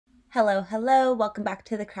Hello, hello, welcome back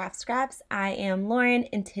to the Craft Scraps. I am Lauren,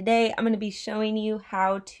 and today I'm going to be showing you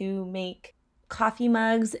how to make coffee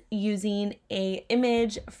mugs using an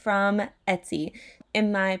image from Etsy.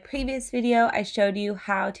 In my previous video, I showed you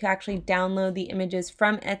how to actually download the images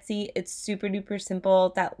from Etsy. It's super duper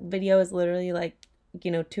simple. That video is literally like,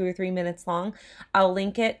 2 or 3 minutes long. I'll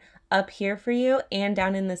link it up here for you and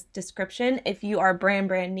down in this description if you are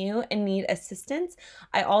brand new and need assistance.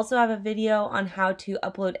 I also have a video on how to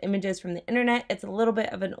upload images from the internet. It's a little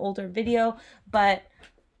bit of an older video, but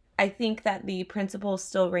I think that the principles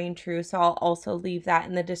still reign true, so I'll also leave that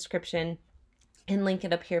in the description and link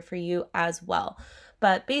it up here for you as well.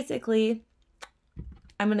 But basically,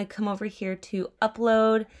 I'm going to come over here to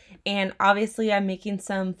upload, and obviously I'm making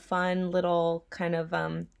some fun little kind of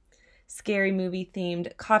scary movie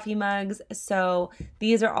themed coffee mugs. So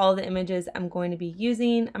these are all the images I'm going to be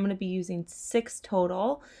using. I'm going to be using 6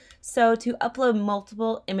 total. So to upload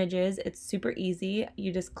multiple images, it's super easy.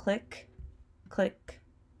 You just click, click,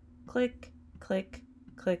 click, click,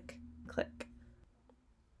 click, click.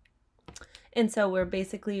 And so we're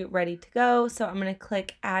basically ready to go. So I'm going to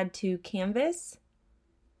click add to canvas.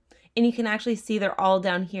 And you can actually see they're all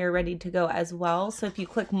down here ready to go as well. So if you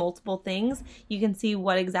click multiple things, you can see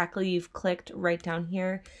what exactly you've clicked right down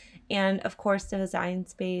here. And of course, the design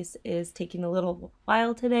space is taking a little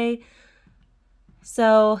while today.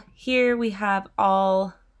 So here we have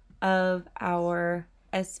all of our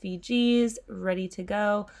SVGs ready to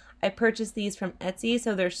go. I purchased these from Etsy,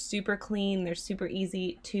 so they're super clean, they're super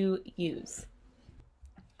easy to use.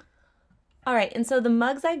 All right, and so the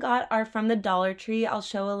mugs I got are from the Dollar Tree. I'll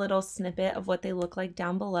show a little snippet of what they look like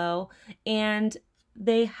down below. And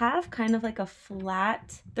they have kind of like a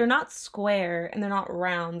flat, they're not square and they're not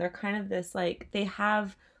round. They're kind of this like, they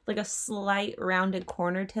have like a slight rounded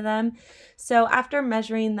corner to them. So after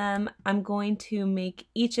measuring them, I'm going to make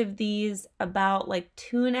each of these about like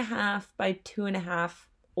 2.5 by 2.5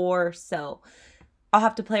 or so. I'll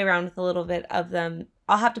have to play around with a little bit of them.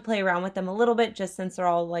 I'll have to play around with them a little bit just since they're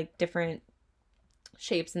all like different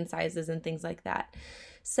shapes and sizes and things like that.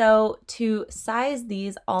 So to size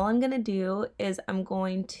these, all I'm going to do is I'm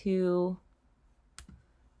going to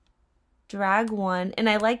drag one, and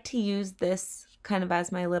I like to use this kind of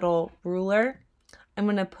as my little ruler. I'm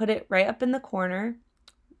going to put it right up in the corner.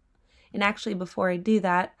 And actually, before I do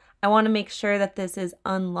that, I want to make sure that this is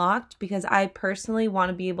unlocked because I personally want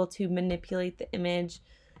to be able to manipulate the image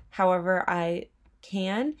however I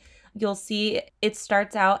can. You'll see it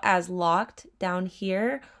starts out as locked down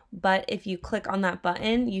here, but if you click on that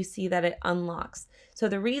button, you see that it unlocks. So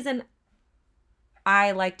the reason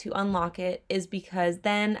I like to unlock it is because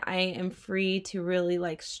then I am free to really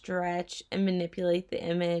like stretch and manipulate the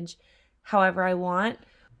image however I want.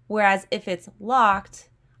 Whereas if it's locked,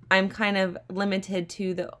 I'm kind of limited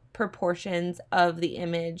to the proportions of the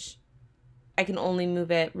image. I can only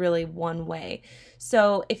move it really one way.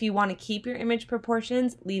 So if you want to keep your image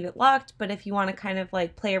proportions, leave it locked. But if you want to kind of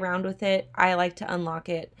like play around with it, I like to unlock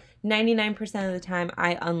it. 99% of the time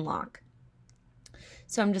I unlock.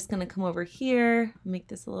 So I'm just going to come over here, make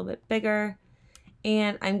this a little bit bigger.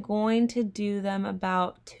 And I'm going to do them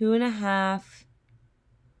about 2.5,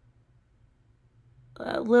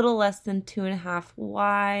 a little less than 2.5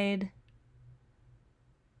 wide.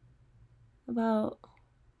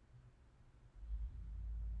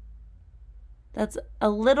 That's a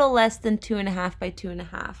little less than 2.5 by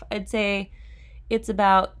 2.5. I'd say it's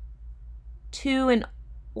about 2 and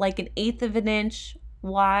like 1/8 of an inch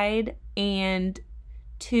wide and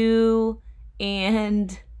 2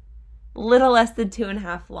 and a little less than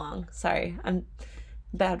 2.5 long. Sorry, I'm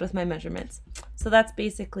bad with my measurements. So that's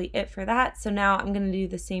basically it for that. So now I'm going to do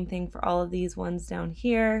the same thing for all of these ones down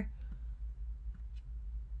here.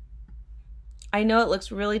 I know it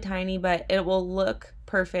looks really tiny, but it will look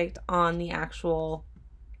perfect on the actual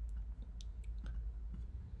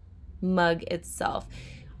mug itself.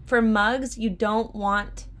 For mugs, you don't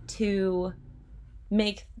want to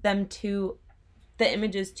make them the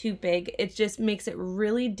images too big. It just makes it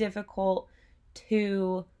really difficult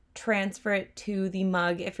to transfer it to the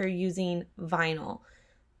mug if you're using vinyl,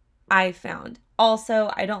 I found.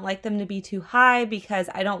 Also, I don't like them to be too high because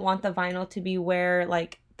I don't want the vinyl to be where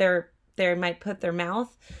like they might put their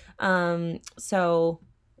mouth. So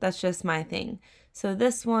that's just my thing. So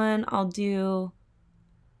this one I'll do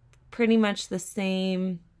pretty much the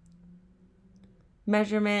same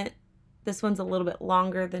measurement. This one's a little bit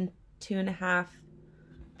longer than 2.5,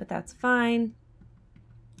 but that's fine.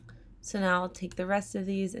 So now I'll take the rest of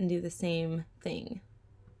these and do the same thing.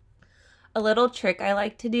 A little trick I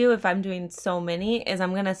like to do if I'm doing so many is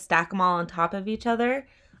I'm going to stack them all on top of each other.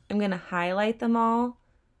 I'm going to highlight them all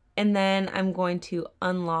and then I'm going to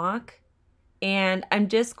unlock, and I'm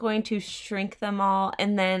just going to shrink them all,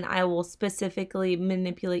 and then I will specifically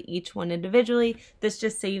manipulate each one individually. This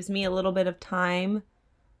just saves me a little bit of time.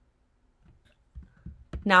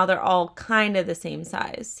 Now they're all kind of the same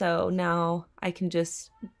size, so now I can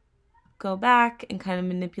just go back and kind of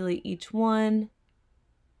manipulate each one.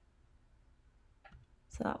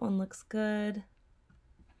 So that one looks good.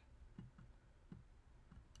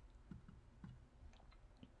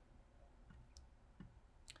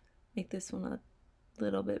 Make this one a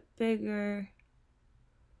little bit bigger.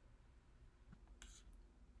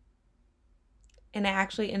 And I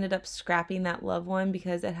actually ended up scrapping that love one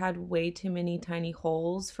because it had way too many tiny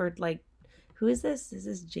holes for, like, who is this? Is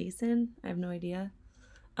this Jason? I have no idea.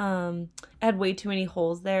 It had way too many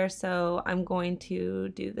holes there, so I'm going to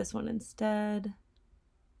do this one instead.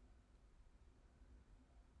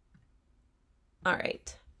 All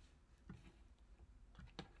right.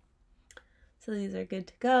 So these are good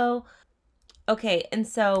to go. Okay, and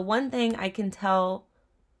so one thing I can tell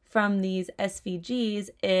from these SVGs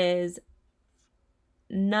is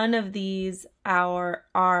none of these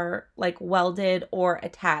are like welded or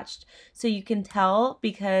attached. So you can tell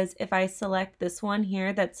because if I select this one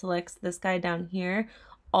here that selects this guy down here,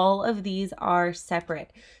 all of these are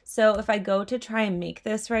separate. So if I go to try and make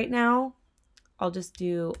this right now, I'll just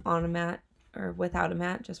do on a mat or without a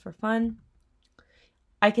mat just for fun.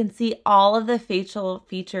 I can see all of the facial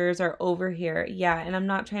features are over here. Yeah, and I'm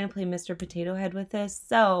not trying to play Mr. Potato Head with this.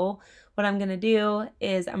 So what I'm going to do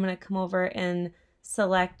is I'm going to come over and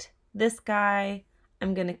select this guy.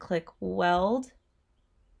 I'm going to click weld.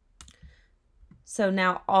 So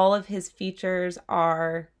now all of his features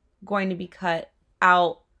are going to be cut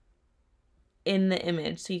out in the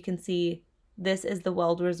image. So you can see this is the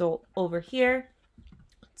weld result over here.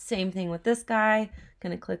 Same thing with this guy.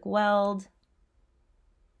 Going to click weld.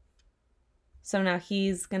 So now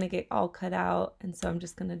he's going to get all cut out, and so I'm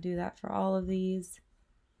just going to do that for all of these.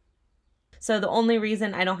 So the only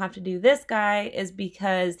reason I don't have to do this guy is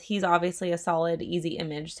because he's obviously a solid, easy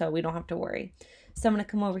image, so we don't have to worry. So I'm going to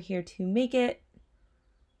come over here to make it.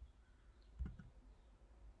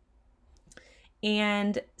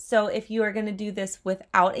 And so if you are going to do this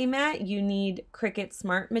without a mat, you need CRICUT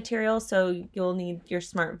Smart material, so you'll need your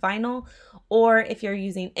smart vinyl, or if you're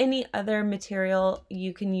using any other material,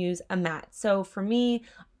 you can use a mat. So for me,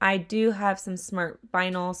 I do have some smart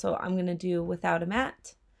vinyl, so I'm going to do without a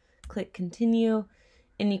mat. Click continue,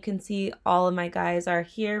 and you can see all of my guys are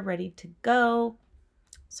here ready to go.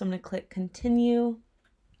 So I'm going to click continue.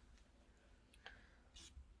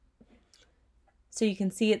 So you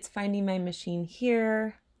can see it's finding my machine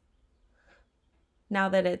here. Now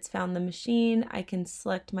that it's found the machine, I can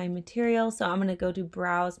select my material. So I'm going to go to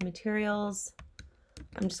browse materials.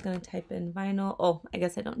 I'm just going to type in vinyl. Oh, I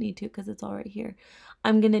guess I don't need to because it's all right here.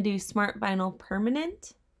 I'm going to do smart vinyl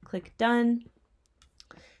permanent. Click done.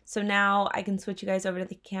 So now I can switch you guys over to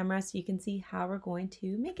the camera so you can see how we're going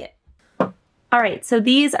to make it. All right, so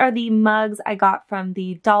these are the mugs I got from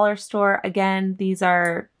the dollar store. Again,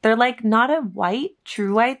 they're like not a white,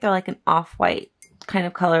 true white, they're like an off-white kind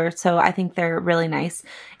of color, so I think they're really nice.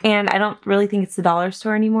 And I don't really think it's the dollar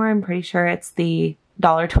store anymore. I'm pretty sure it's the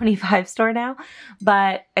 $1.25 store now,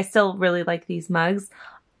 but I still really like these mugs.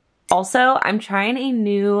 Also, I'm trying a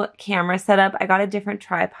new camera setup. I got a different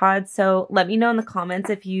tripod, so let me know in the comments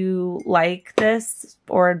if you like this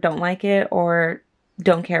or don't like it or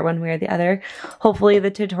don't care one way or the other. Hopefully the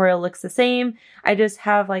tutorial looks the same. I just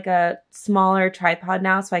have like a smaller tripod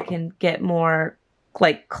now so I can get more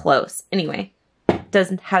like close. Anyway,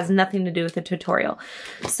 has nothing to do with the tutorial.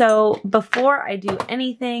 So before I do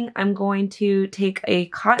anything, I'm going to take a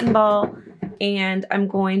cotton ball and I'm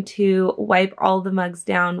going to wipe all the mugs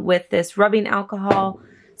down with this rubbing alcohol.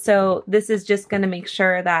 So this is just going to make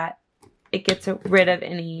sure that it gets rid of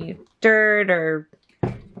any dirt or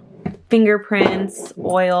fingerprints,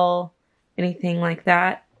 oil, anything like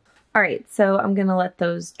that. All right, so I'm gonna let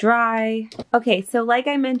those dry. Okay, so like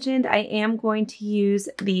I mentioned, I am going to use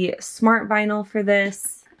the smart vinyl for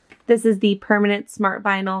this. This is the permanent smart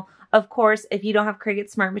vinyl. Of course, if you don't have CRICUT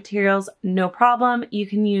Smart materials, no problem. You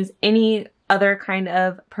can use any other kind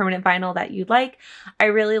of permanent vinyl that you'd like. I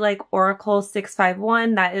really like Oracle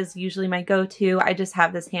 651. That is usually my go-to. I just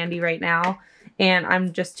have this handy right now, and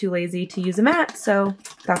I'm just too lazy to use a mat, so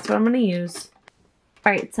that's what I'm going to use.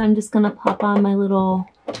 All right, so I'm just going to pop on my little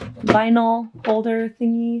vinyl holder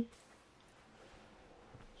thingy.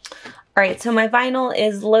 All right, so my vinyl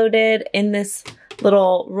is loaded in this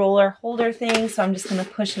little roller holder thing, so I'm just going to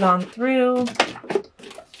push it on through.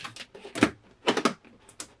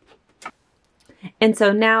 And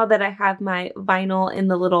so now that I have my vinyl in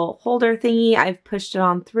the little holder thingy, I've pushed it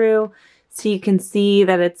on through. So you can see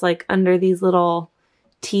that it's like under these little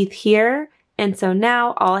teeth here. And so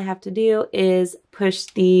now all I have to do is push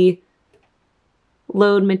the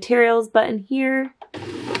load materials button here.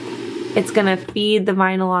 It's gonna feed the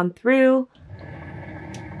vinyl on through.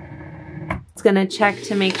 It's gonna check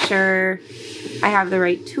to make sure I have the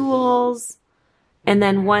right tools. And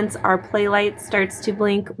then once our play light starts to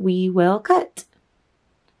blink, we will cut.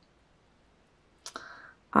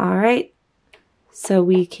 All right, so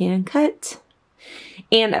we can cut.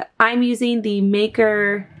 And I'm using the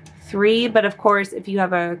Maker 3, but of course, if you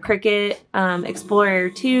have a CRICUT Explorer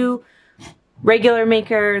 2, regular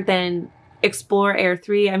Maker, then Explorer Air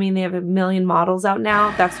 3, I mean, they have a million models out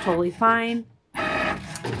now. That's totally fine.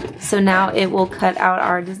 So now it will cut out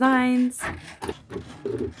our designs.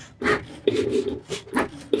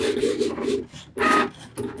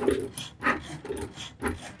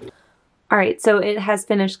 All right, so it has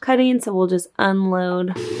finished cutting, so we'll just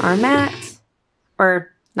unload our mat,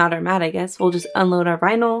 or not our mat, I guess. We'll just unload our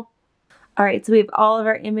vinyl. All right, so we have all of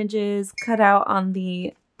our images cut out on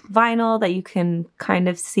the vinyl that you can kind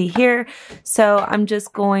of see here. So I'm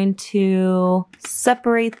just going to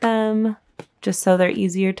separate them just so they're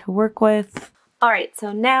easier to work with. All right,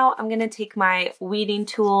 so now I'm gonna take my weeding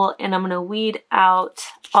tool and I'm gonna weed out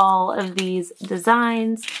all of these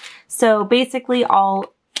designs. So basically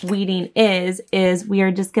all weeding is we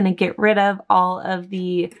are just gonna get rid of all of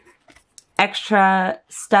the extra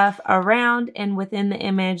stuff around and within the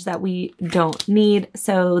image that we don't need.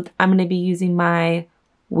 So I'm gonna be using my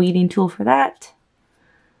weeding tool for that.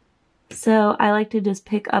 So I like to just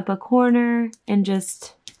pick up a corner and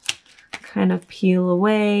just kind of peel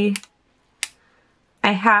away.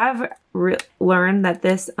 I have learned that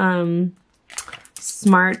this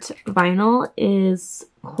smart vinyl is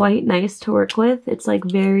quite nice to work with. It's like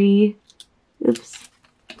very, oops.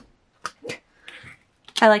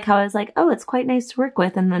 I like how I was like, oh, it's quite nice to work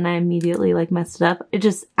with, and then I immediately like messed it up. It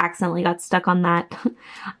just accidentally got stuck on that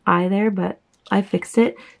eye there, but I fixed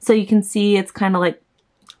it. So you can see it's kind of like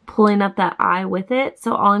pulling up that eye with it.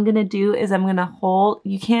 So all I'm gonna do is I'm gonna hold,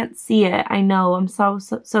 you can't see it, I know, I'm so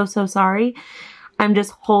sorry. I'm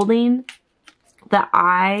just holding the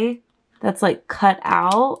eye that's like cut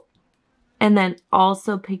out and then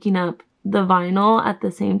also picking up the vinyl at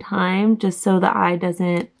the same time just so the eye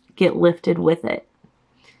doesn't get lifted with it.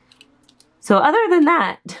 So other than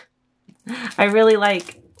that, I really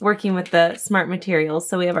like working with the smart materials.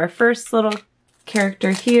 So we have our first little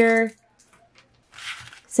character here.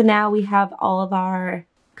 So now we have all of our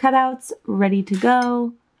cutouts ready to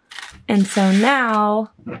go. And so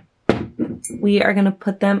now we are gonna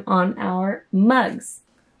put them on our mugs.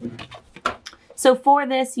 So for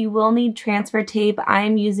this, you will need transfer tape.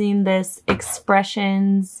 I'm using this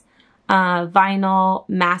Expressions vinyl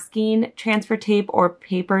masking transfer tape or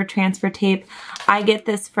paper transfer tape. I get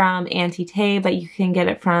this from Auntie Tay, but you can get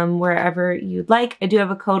it from wherever you'd like. I do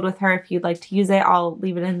have a code with her if you'd like to use it. I'll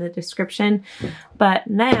leave it in the description. But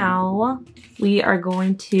now we are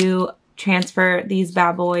going to transfer these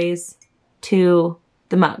bad boys to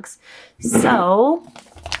the mugs. So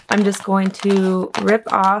I'm just going to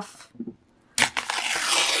rip off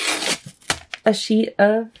a sheet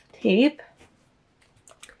of tape.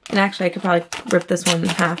 And actually I could probably rip this one in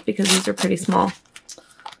half because these are pretty small.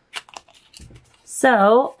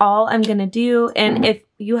 So all I'm gonna do, and if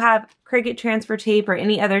you have CRICUT transfer tape or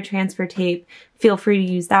any other transfer tape, feel free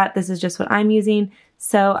to use that. This is just what I'm using.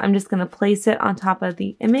 So I'm just gonna place it on top of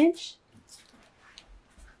the image.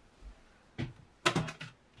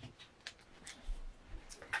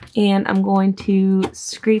 And I'm going to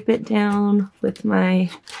scrape it down with my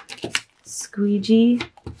squeegee.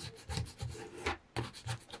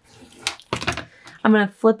 I'm going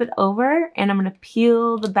to flip it over and I'm going to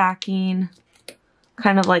peel the backing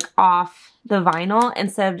kind of like off the vinyl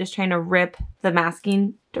instead of just trying to rip the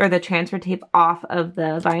masking or the transfer tape off of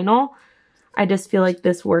the vinyl. I just feel like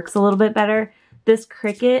this works a little bit better. This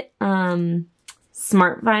CRICUT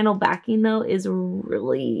smart vinyl backing though is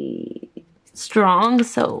really strong,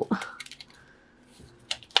 so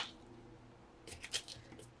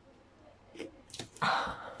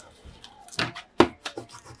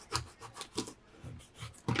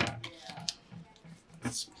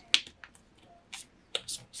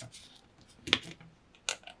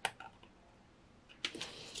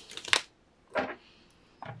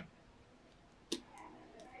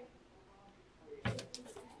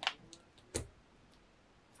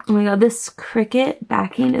oh my god, this CRICUT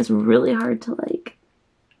backing is really hard to like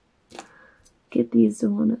get these to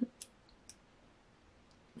wanna.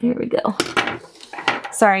 There we go.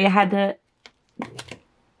 Sorry, I had to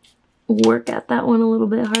work at that one a little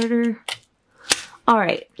bit harder. All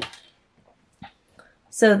right.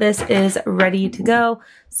 So this is ready to go.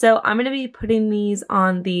 So I'm going to be putting these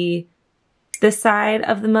on this side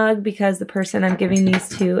of the mug because the person I'm giving these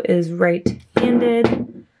to is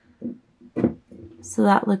right-handed. So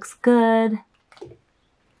that looks good.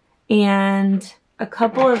 And a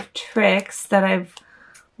couple of tricks that I've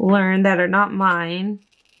learned that are not mine,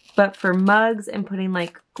 but for mugs and putting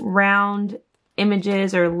like round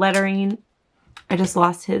images or lettering. I just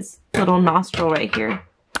lost his little nostril right here.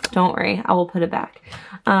 Don't worry, I will put it back.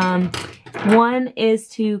 One is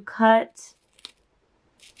to cut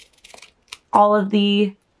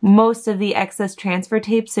most of the excess transfer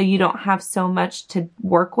tape so you don't have so much to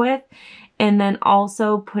work with. And then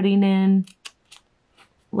also putting in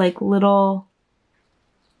like little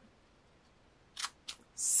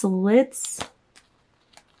slits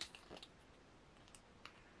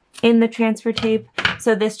in the transfer tape.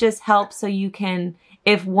 So this just helps so you can,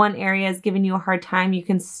 if one area is giving you a hard time, you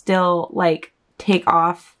can still like take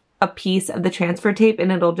off a piece of the transfer tape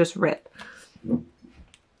and it'll just rip.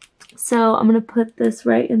 So I'm going to put this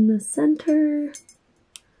right in the center,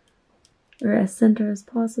 or as center as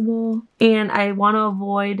possible. And I want to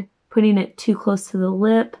avoid putting it too close to the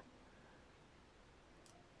lip.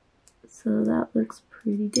 So that looks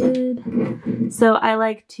pretty good. So I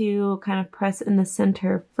like to kind of press in the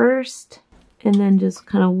center first and then just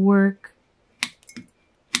kind of work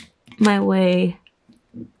my way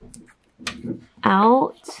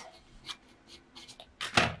out.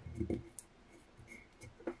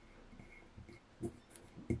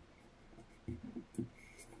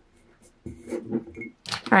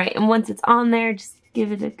 All right, and once it's on there, just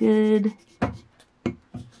give it a good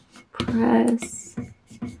press.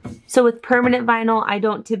 So with permanent vinyl, I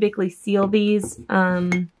don't typically seal these.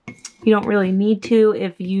 You don't really need to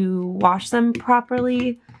if you wash them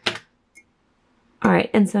properly. All right,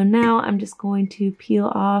 and so now I'm just going to peel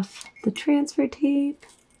off the transfer tape.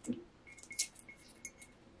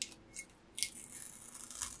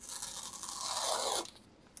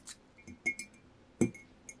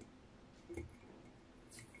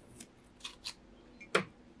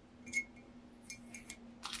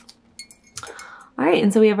 All right,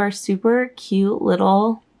 and so we have our super cute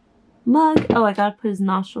little mug. Oh, I gotta put his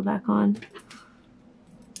nostril back on.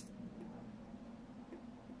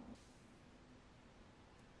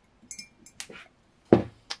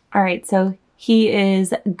 All right, so he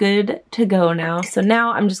is good to go now. So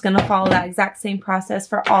now I'm just gonna follow that exact same process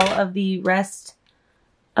for all of the rest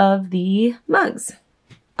of the mugs.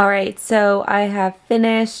 All right, so I have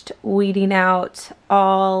finished weeding out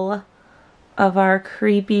all of our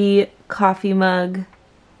creepy coffee mug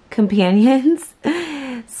companions.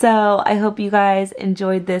 So I hope you guys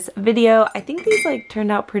enjoyed this video. I think these like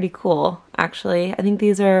turned out pretty cool, actually. I think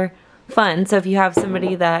these are fun. So if you have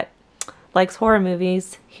somebody that likes horror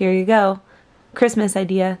movies, here you go. Christmas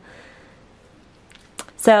idea.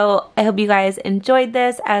 So I hope you guys enjoyed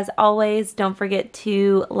this. As always, don't forget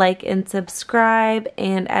to like and subscribe.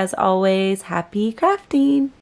 And as always, happy crafting.